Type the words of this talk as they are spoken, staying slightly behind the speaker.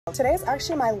Today is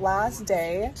actually my last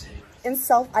day in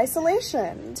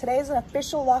self-isolation. Today is an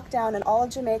official lockdown in all of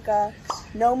Jamaica.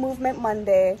 No movement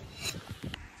Monday.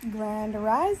 Grand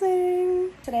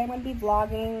rising. Today I'm going to be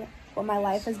vlogging what my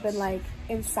life has been like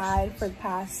inside for the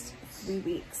past 3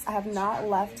 weeks. I have not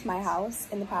left my house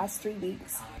in the past 3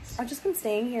 weeks. I've just been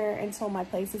staying here until my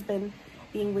place has been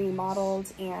being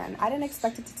remodeled, and I didn't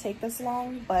expect it to take this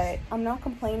long, but I'm not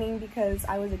complaining because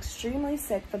I was extremely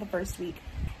sick for the first week.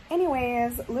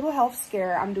 Anyways, little health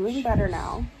scare. I'm doing better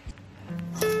now.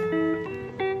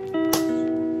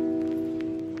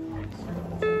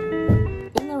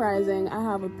 In the rising, I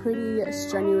have a pretty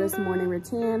strenuous morning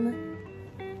routine,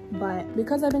 but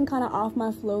because I've been kind of off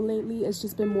my flow lately, it's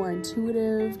just been more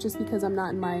intuitive. Just because I'm not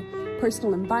in my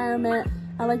personal environment,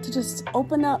 I like to just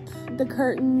open up the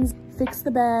curtains, fix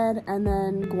the bed, and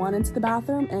then go on into the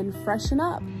bathroom and freshen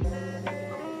up.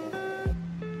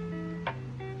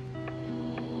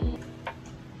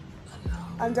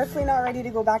 I'm definitely not ready to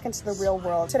go back into the real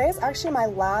world. Today is actually my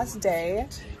last day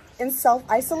in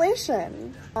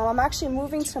self-isolation. I'm actually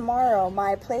moving tomorrow.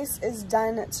 My place is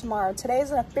done tomorrow. Today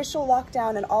is an official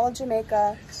lockdown in all of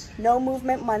Jamaica. No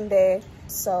movement Monday.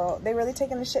 So they really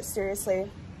taking this shit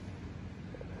seriously.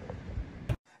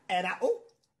 And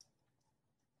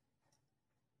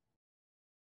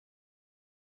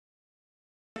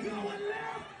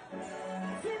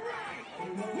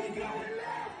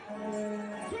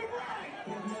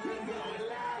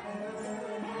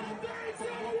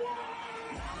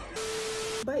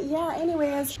But yeah,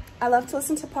 anyways, I love to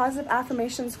listen to positive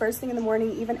affirmations first thing in the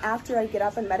morning, even after I get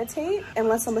up and meditate,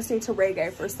 unless I'm listening to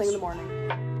reggae first thing in the morning.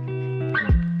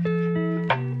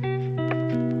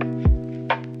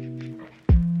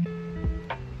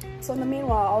 So in the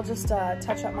meanwhile, I'll just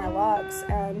touch up my locks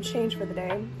and change for the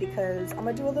day because I'm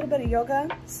gonna do a little bit of yoga,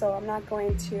 so I'm not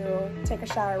going to take a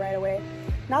shower right away.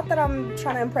 Not that I'm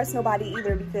trying to impress nobody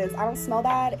either, because I don't smell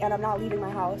bad and I'm not leaving my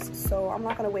house, so I'm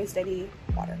not gonna waste any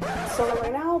water. So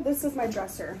right now, this is my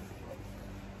dresser.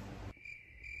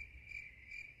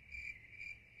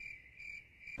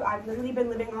 I've literally been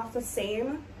living off the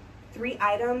same 3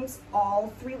 items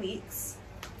all 3 weeks.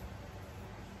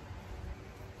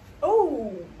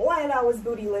 Oh boy, that was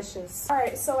bootylicious. All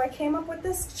right, so I came up with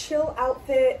this chill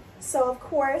outfit. So of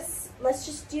course, let's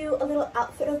just do a little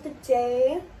outfit of the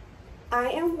day. I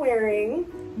am wearing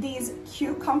these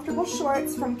cute, comfortable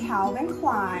shorts from Calvin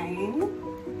Klein.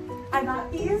 I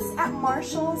got these at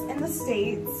Marshall's in the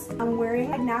States. I'm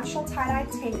wearing a natural tie-dye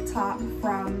tank top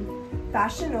from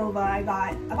Fashion Nova. I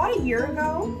got about a year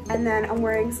ago. And then I'm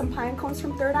wearing some pine cones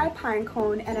from Third Eye Pine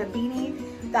Cone and a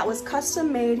beanie that was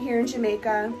custom made here in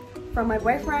Jamaica from my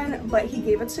boyfriend, but he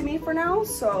gave it to me for now,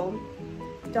 so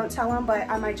don't tell him, but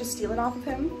I might just steal it off of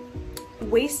him.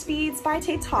 Waist beads by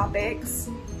Tay Topics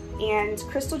and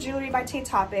crystal jewelry by Tay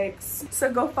Topics. So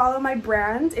go follow my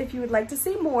brand if you would like to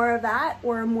see more of that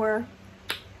or more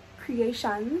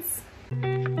creations.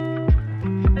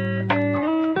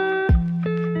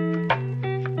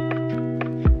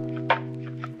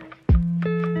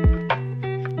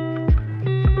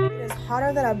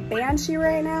 Hotter than a banshee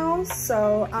right now,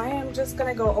 so I am just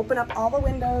gonna go open up all the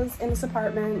windows in this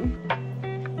apartment.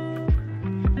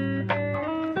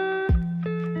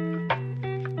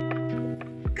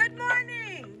 Good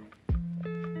morning!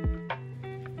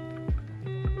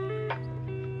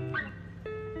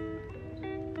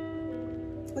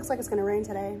 Looks like it's gonna rain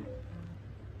today.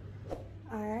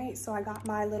 All right, so I got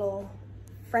my little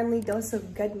friendly dose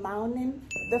of good morning.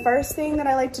 The first thing that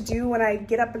I like to do when I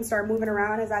get up and start moving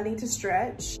around is I need to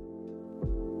stretch.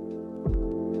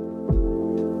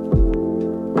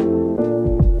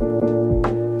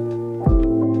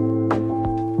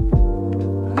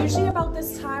 Usually about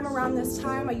this time, around this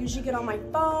time, I usually get on my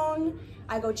phone.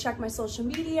 I go check my social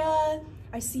media.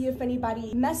 I see if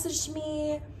anybody messaged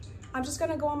me. I'm just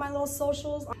gonna go on my little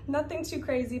socials. Nothing too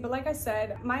crazy, but like I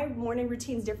said, my morning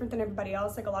routine is different than everybody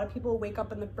else. Like a lot of people wake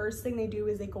up and the first thing they do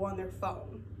is they go on their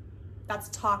phone. That's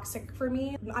toxic for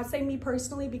me. I say me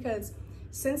personally because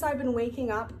since I've been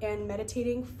waking up and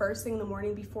meditating first thing in the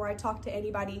morning before I talk to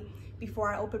anybody, before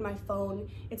I open my phone,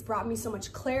 it's brought me so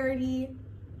much clarity,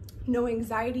 no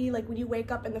anxiety. Like when you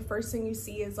wake up and the first thing you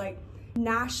see is like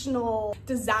national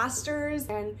disasters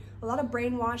and a lot of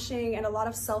brainwashing and a lot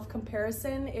of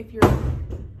self-comparison if you're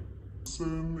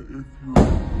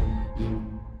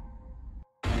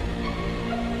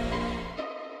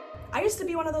I used to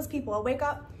be one of those people. I'll wake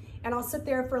up and I'll sit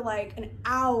there for like an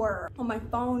hour on my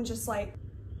phone just like,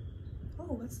 oh,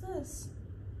 what's this?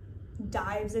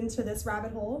 Dives into this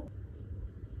rabbit hole.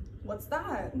 What's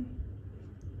that?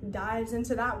 Dives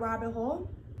into that rabbit hole.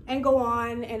 And go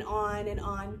on and on and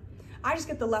on. I just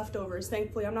get the leftovers.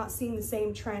 Thankfully, I'm not seeing the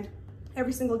same trend.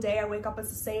 Every single day I wake up, it's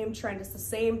the same trend. It's the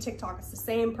same TikTok. It's the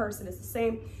same person. It's the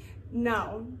same.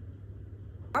 No.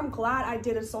 I'm glad I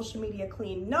did a social media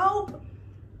clean. Nope.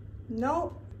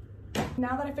 Nope.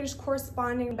 Now that I finished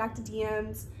corresponding, back to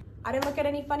DMs. I didn't look at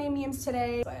any funny memes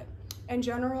today, but in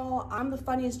general, I'm the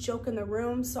funniest joke in the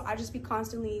room, so I just be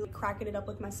constantly cracking it up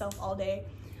with myself all day.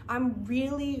 I'm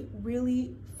really,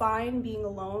 really fine being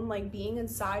alone. Like, being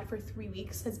inside for 3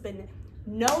 weeks has been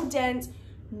no dent,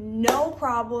 no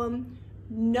problem,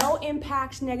 no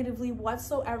impact negatively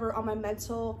whatsoever on my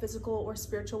mental, physical, or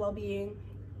spiritual well-being.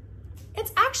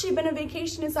 It's actually been a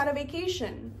vacation inside a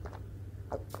vacation.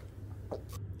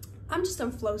 I'm just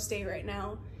in flow state right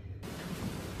now.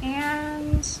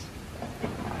 And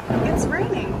it's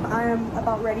raining. I'm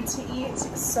about ready to eat,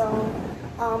 so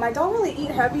I don't really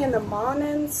eat heavy in the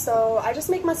morning, so I just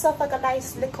make myself like a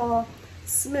nice little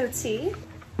smoothie.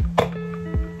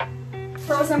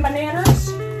 Frozen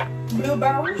bananas,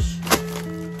 blueberries,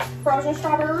 frozen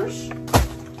strawberries.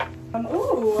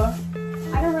 Ooh,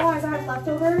 I didn't realize I had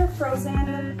leftover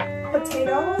frozen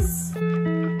potatoes.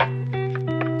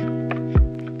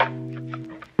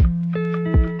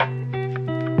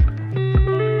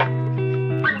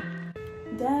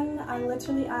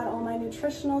 Literally add all my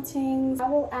nutritional things. I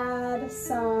will add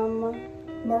some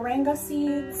moringa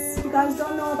seeds. If you guys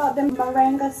don't know about them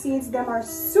moringa seeds, them are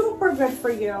super good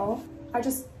for you. I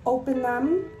just open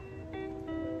them,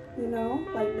 you know,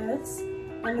 like this,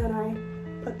 and then I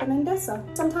put them in this.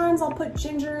 Sometimes I'll put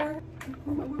ginger.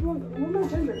 Where's my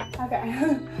ginger?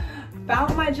 Okay.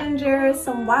 Found my ginger,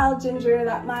 some wild ginger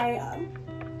that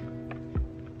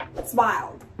it's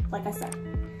wild, like I said.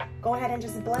 Go ahead and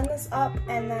just blend this up,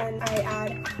 and then I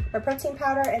add my protein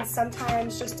powder and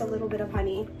sometimes just a little bit of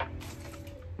honey.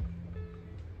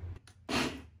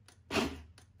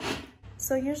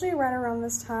 So usually right around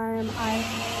this time, I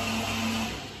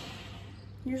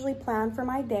usually plan for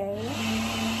my day,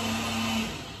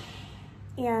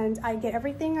 and I get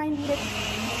everything I needed.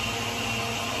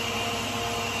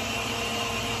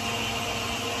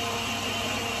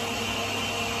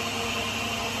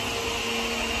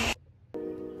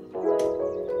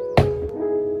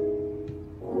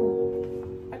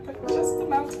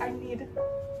 I need,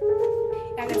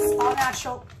 and it's all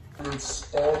natural.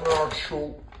 It's all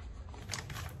natural.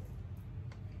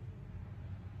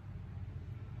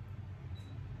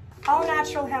 All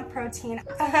natural hemp protein.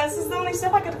 This is the only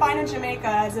stuff I could find in Jamaica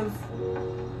as of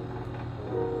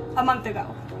a month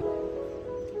ago.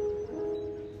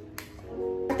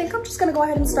 I think I'm just gonna go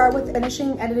ahead and start with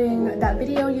finishing editing that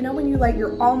video. You know when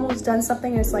you're almost done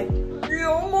something and it's like, you're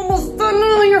almost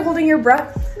done, you're holding your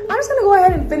breath. I'm just gonna go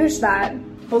ahead and finish that.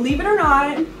 Believe it or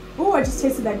not, oh, I just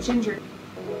tasted that ginger.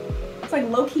 It's like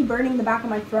low-key burning the back of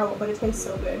my throat, but it tastes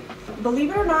so good. Believe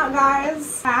it or not,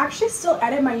 guys, I actually still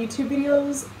edit my YouTube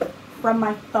videos from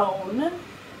my phone.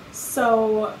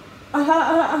 So,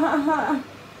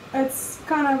 it's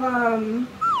kind of,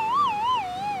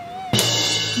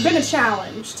 been a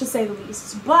challenge, to say the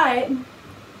least. But,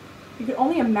 you can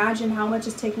only imagine how much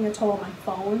is taking a toll on my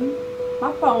phone.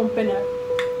 My phone been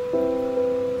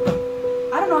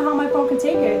I don't know how my phone can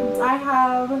take it. I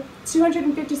have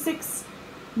 256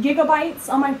 gigabytes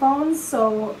on my phone,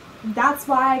 so that's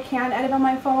why I can't edit on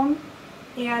my phone.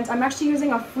 And I'm actually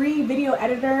using a free video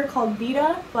editor called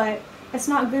Vita, but it's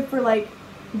not good for like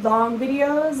long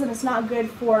videos, and it's not good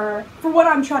for what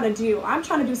I'm trying to do. I'm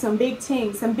trying to do some big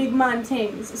things, some big man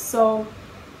things. So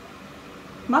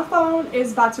my phone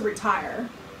is about to retire.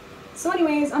 So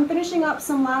anyways, I'm finishing up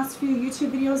some last few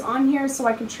YouTube videos on here so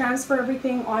I can transfer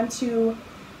everything onto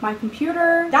my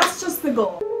computer. That's just the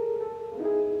goal.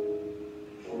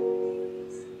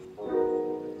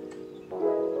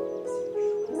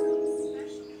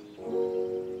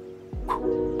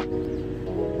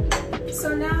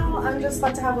 So now I'm just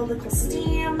about to have a little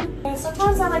steam. And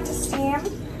sometimes I like to steam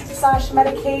 /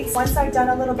 medicate once I've done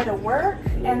a little bit of work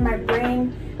and my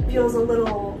brain feels a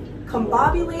little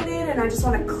combobulated and I just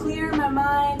want to clear my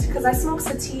mind, because I smoke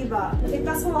sativa. I think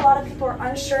that's what a lot of people are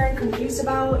unsure and confused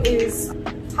about, is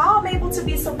how I'm able to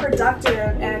be so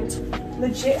productive and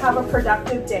legit have a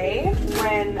productive day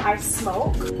when I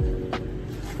smoke.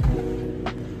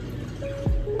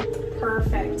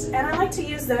 Perfect. And I like to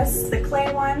use this, the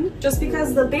clay one, just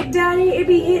because the Big Daddy, it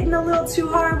be hitting a little too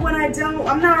hard when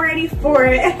I'm not ready for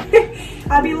it.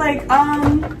 I'd be like,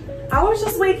 I was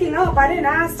just waking up. I didn't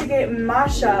ask to get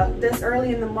masha this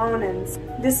early in the mornings.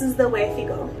 This is the way to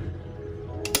go.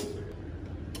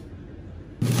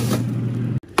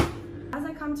 As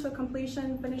I come to a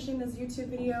completion, finishing this YouTube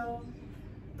video,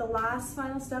 the last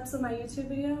final steps of my YouTube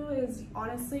video is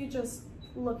honestly just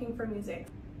looking for music.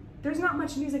 there's not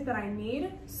much music that I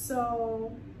need,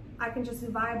 so I can just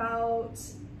vibe out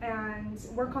and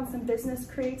work on some business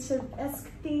creative-esque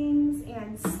things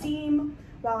and steam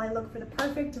while I look for the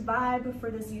perfect vibe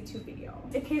for this YouTube video.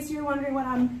 In case you're wondering what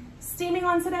I'm steaming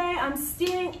on today, I'm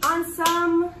steaming on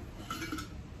some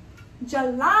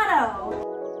gelato.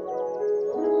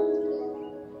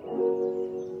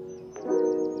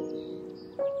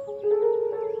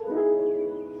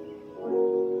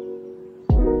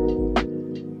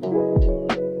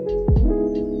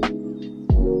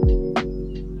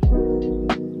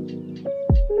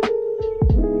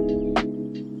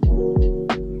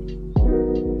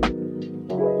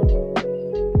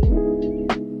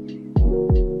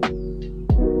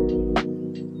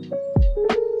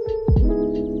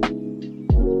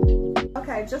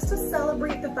 Just to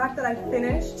celebrate the fact that I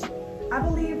finished, I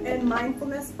believe in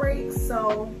mindfulness breaks,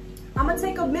 so I'm gonna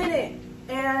take a minute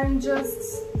and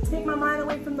just take my mind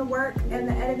away from the work and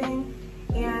the editing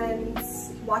and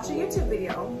watch a YouTube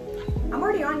video. I'm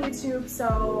already on YouTube,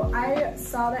 so I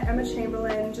saw that Emma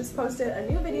Chamberlain just posted a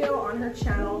new video on her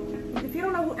channel. If you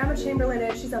don't know who Emma Chamberlain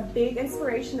is, she's a big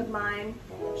inspiration of mine.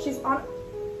 She's on,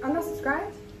 I'm not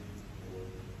subscribed?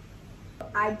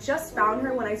 I just found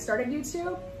her when I started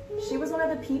YouTube. She was one of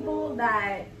the people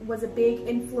that was a big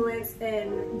influence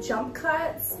in jump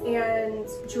cuts and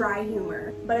dry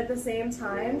humor. But at the same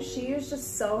time, she is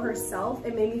just so herself.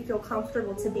 It made me feel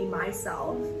comfortable to be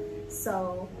myself.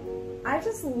 So I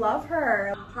just love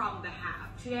her. Problem to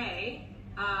have. Today,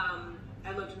 I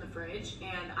looked in the fridge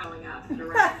and I'm going up and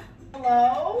around.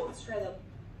 Hello? Let's try the...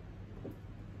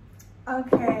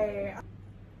 Okay.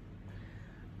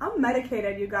 I'm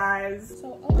medicated, you guys.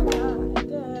 So, oh my God, I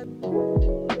did.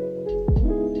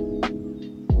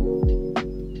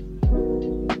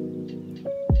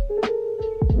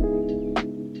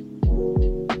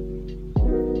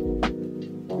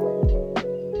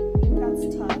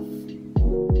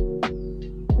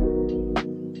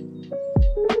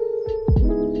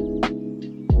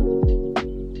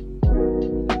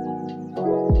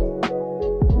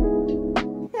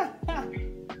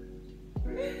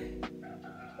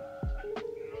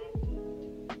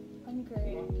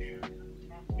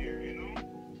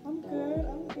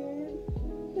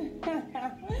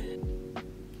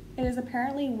 It is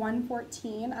apparently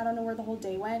 1:14. I don't know where the whole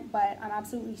day went, but I'm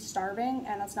absolutely starving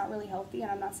and that's not really healthy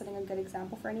and I'm not setting a good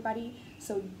example for anybody.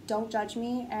 So don't judge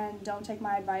me and don't take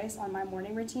my advice on my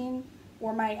morning routine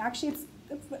or my, actually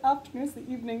it's the afternoon, it's the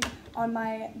evening, on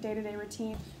my day-to-day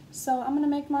routine. So I'm gonna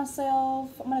make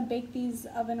myself, I'm gonna bake these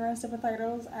oven roasted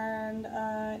potatoes and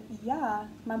yeah,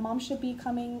 my mom should be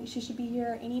coming, she should be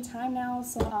here anytime now.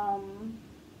 So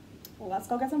well, let's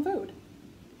go get some food.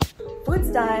 Food's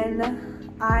done.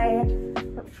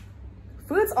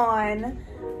 Food's on.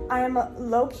 I'm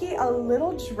low-key a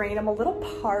little drained. I'm a little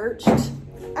parched.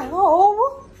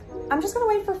 Ow! I'm just gonna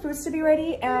wait for foods to be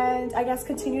ready and I guess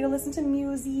continue to listen to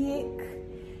music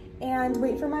and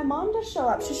wait for my mom to show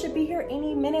up. She should be here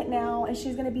any minute now and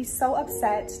she's gonna be so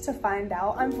upset to find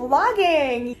out I'm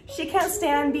vlogging. She can't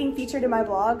stand being featured in my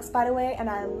vlogs, by the way, and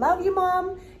I love you,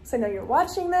 Mom. So I know you're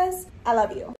watching this. I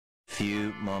love you.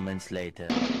 Few moments later.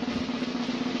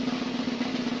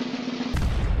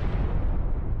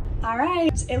 All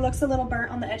right, it looks a little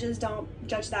burnt on the edges, don't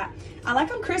judge that. I like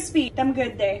them crispy, them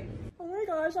good day. Oh my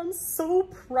gosh, I'm so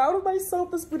proud of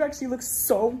myself. This food actually looks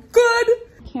so good.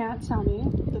 Can't tell me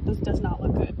that this does not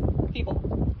look good.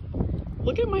 People,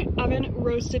 look at my oven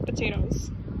roasted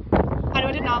potatoes. I know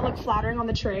it did not look flattering on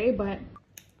the tray, but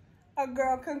a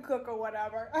girl can cook or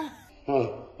whatever.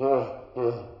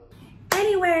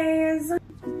 Anyways.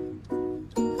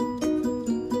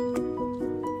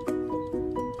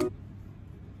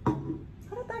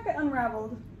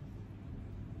 Unraveled.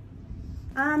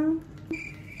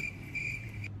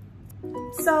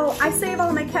 So I save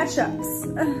all my ketchups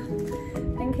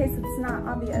in case it's not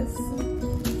obvious.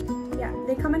 Yeah,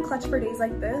 they come in clutch for days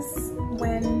like this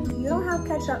when you don't have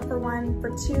ketchup for one,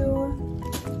 for two,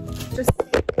 just.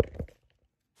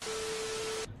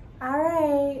 All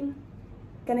right,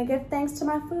 gonna give thanks to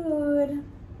my food.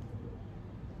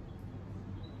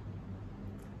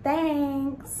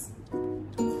 Thanks.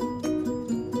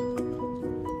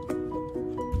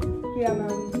 Yeah,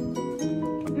 man.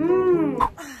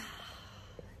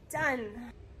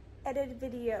 Done. Edit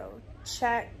video.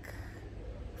 Check.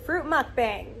 Fruit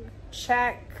mukbang.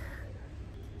 Check.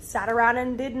 Sat around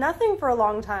and did nothing for a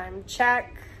long time.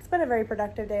 Check. It's been a very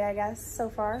productive day, I guess, so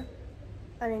far.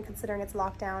 I mean, considering it's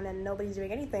lockdown and nobody's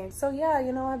doing anything. So yeah,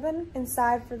 you know, I've been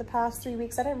inside for the past 3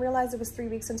 weeks. I didn't realize it was 3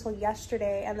 weeks until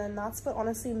yesterday. And then that's what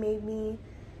honestly made me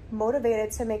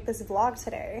motivated to make this vlog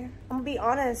today. I'm gonna be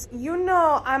honest, you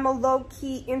know I'm a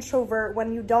low-key introvert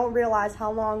when you don't realize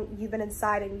how long you've been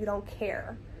inside and you don't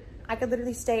care. I could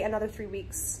literally stay another 3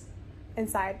 weeks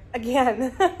inside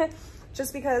again.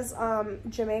 Just because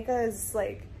Jamaica is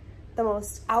like the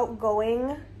most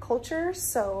outgoing culture,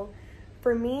 so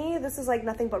for me this is like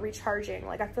nothing but recharging.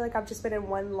 Like I feel like I've just been in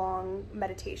one long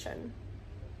meditation.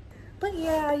 But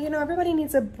yeah, you know, everybody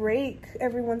needs a break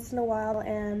every once in a while,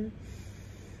 and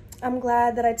I'm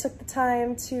glad that I took the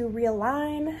time to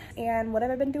realign. And what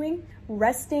have I been doing?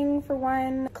 Resting for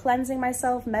one, cleansing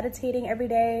myself, meditating every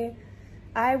day.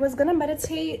 I was gonna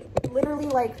meditate literally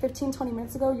like 15-20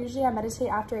 minutes ago. Usually I meditate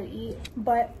after I eat,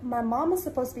 but my mom is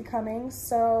supposed to be coming,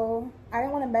 so I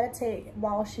didn't want to meditate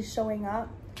while she's showing up.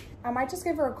 I might just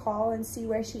give her a call and see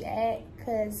where she at,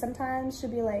 because sometimes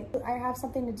she'll be like, I have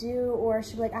something to do, or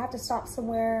she'll be like, I have to stop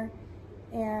somewhere,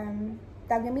 and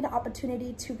that'll give me the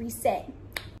opportunity to reset.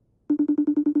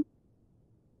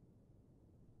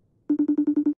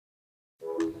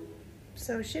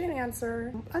 So she didn't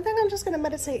answer. I think I'm just gonna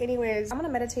meditate anyways. I'm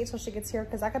gonna meditate till she gets here,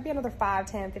 because that could be another 5,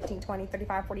 10, 15, 20,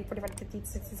 35, 40, 45, 50,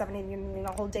 60, 70, and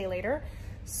a whole day later.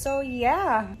 So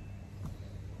yeah.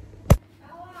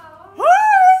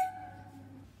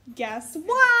 Guess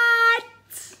what?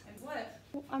 And what?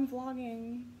 I'm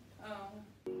vlogging. Oh.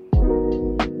 You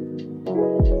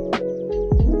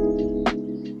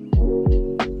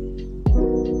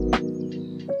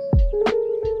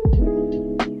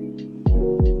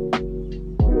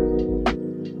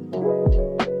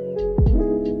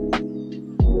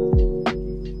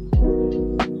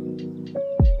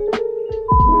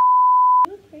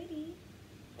look pretty.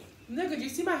 Look, did you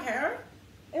see my hair?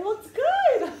 It looks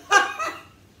good.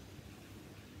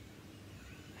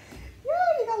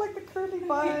 Curly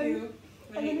bun,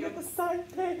 and then you got the side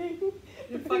bang.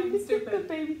 You're fucking stupid. The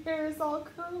baby hair is all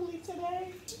curly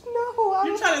today. No,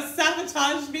 You're trying to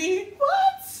sabotage me.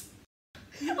 What?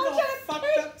 You're I'm all trying to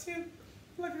fucked up too.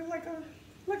 Looking like a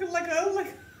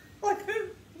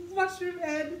mushroom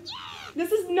head.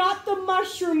 This is not the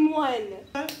mushroom one.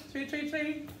 Tree. Did you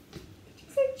say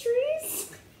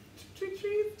trees?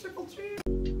 Trees, triple trees.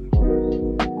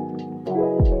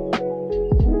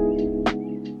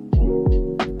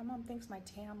 My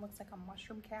tan looks like a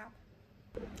mushroom cap,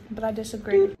 but I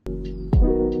disagree.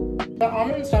 The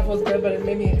almond stuff was good, but it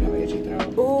made me have an itchy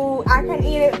throat. Ooh, I can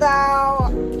eat it though.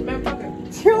 Man, fuck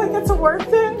it. Do you think it's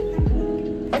worth it?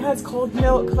 It has cold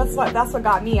milk. That's what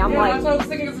got me. I'm like, that's what I was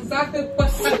thinking. It's exactly what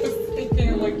I was thinking.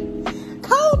 I'm like,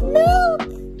 cold milk.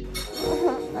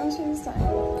 I'm too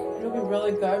tired. It'll be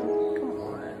really good. Come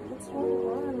on, what's going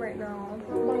on right now?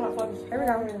 Here we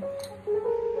go.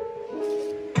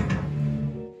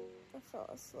 Fell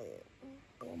asleep.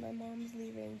 Well, my mom's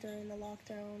leaving during the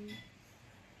lockdown.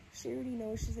 She already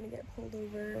knows she's gonna get pulled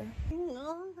over.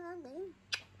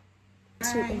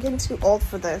 I'm getting too old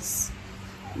for this.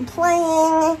 I'm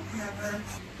playing. Never.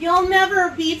 You'll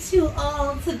never be too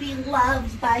old to be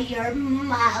loved by your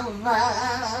mother.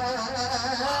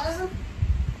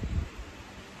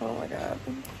 Oh my god.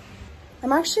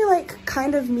 I'm actually like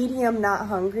kind of medium not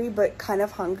hungry, but kind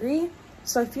of hungry.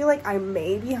 So I feel like I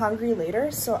may be hungry later,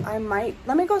 so I might,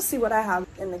 let me go see what I have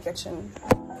in the kitchen.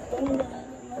 Oh my god,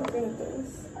 I'm not good at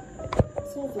this.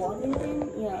 This whole vlogging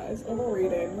thing, yeah, it's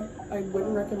overrated. I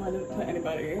wouldn't recommend it to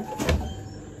anybody.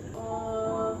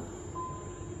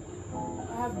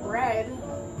 I have bread.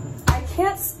 I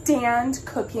can't stand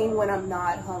cooking when I'm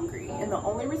not hungry, and the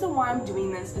only reason why I'm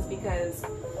doing this is because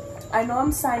I know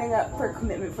I'm signing up for a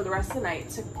commitment for the rest of the night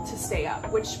to stay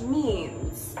up, which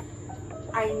means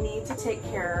I need to take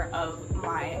care of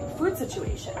my food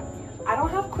situation. I don't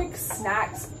have quick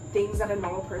snacks, things that a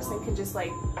normal person can just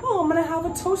like, oh, I'm gonna have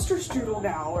a toaster strudel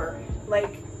now, or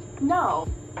like, no.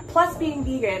 Plus being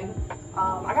vegan,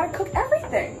 I gotta cook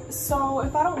everything. So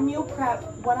if I don't meal prep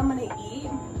what I'm gonna eat,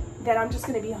 then I'm just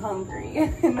gonna be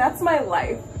hungry. And that's my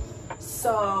life.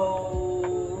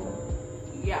 So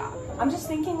yeah, I'm just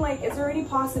thinking like, is there any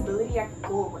possibility I could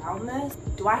go around this?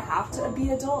 Do I have to be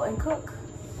adult and cook?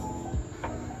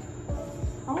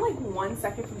 I'm like 1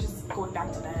 second from just going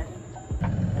back to bed.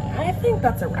 I think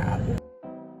that's a wrap.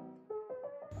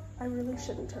 I really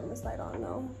shouldn't turn this light on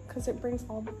though, because it brings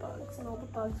all the bugs, and all the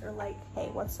bugs are like, hey,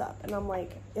 what's up? And I'm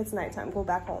like, it's nighttime, go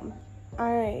back home.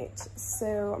 All right,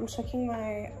 so I'm checking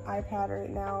my iPad right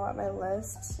now at my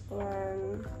list,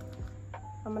 and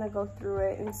I'm gonna go through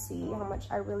it and see how much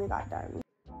I really got done.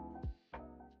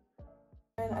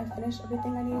 And I finished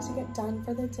everything I needed to get done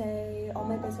for the day, all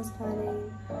my business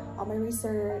planning, all my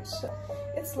research.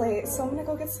 It's late, so I'm gonna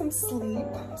go get some sleep.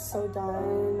 I'm so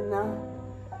done.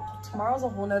 Tomorrow's a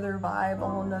whole nother vibe, a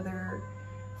whole nother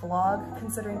vlog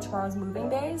considering tomorrow's moving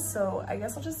day, so I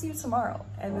guess I'll just see you tomorrow,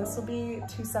 and this will be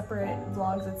 2 separate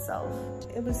vlogs itself.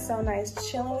 It was so nice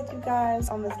chilling with you guys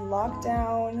on this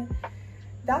lockdown.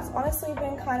 That's honestly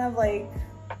been kind of like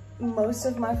most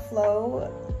of my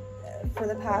flow for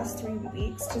the past 3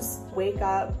 weeks. Just wake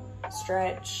up,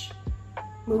 stretch,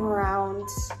 move around,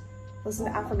 listen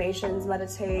to affirmations,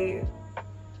 meditate,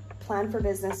 plan for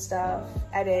business stuff,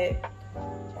 edit,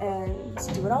 and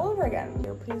do it all over again.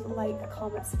 Please like,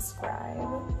 comment, subscribe.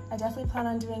 I definitely plan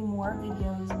on doing more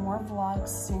videos, more vlogs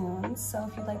soon. So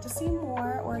if you'd like to see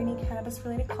more or any cannabis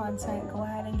related content, go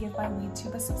ahead and give my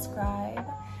Weedtube a subscribe,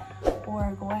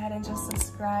 or go ahead and just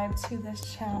subscribe to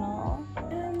this channel.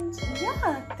 And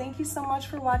yeah, thank you so much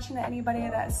for watching to anybody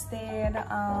that stayed.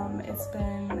 It's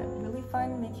been really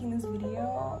fun making this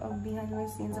video of behind the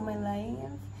scenes of my life.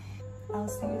 I'll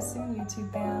see you soon,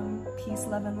 YouTube fam. Peace,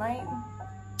 love, and light.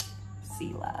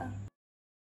 See ya.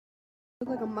 Look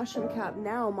like a mushroom cap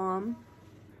now, Mom.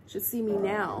 Should see me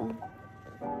now.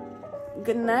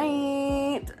 Good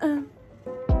night.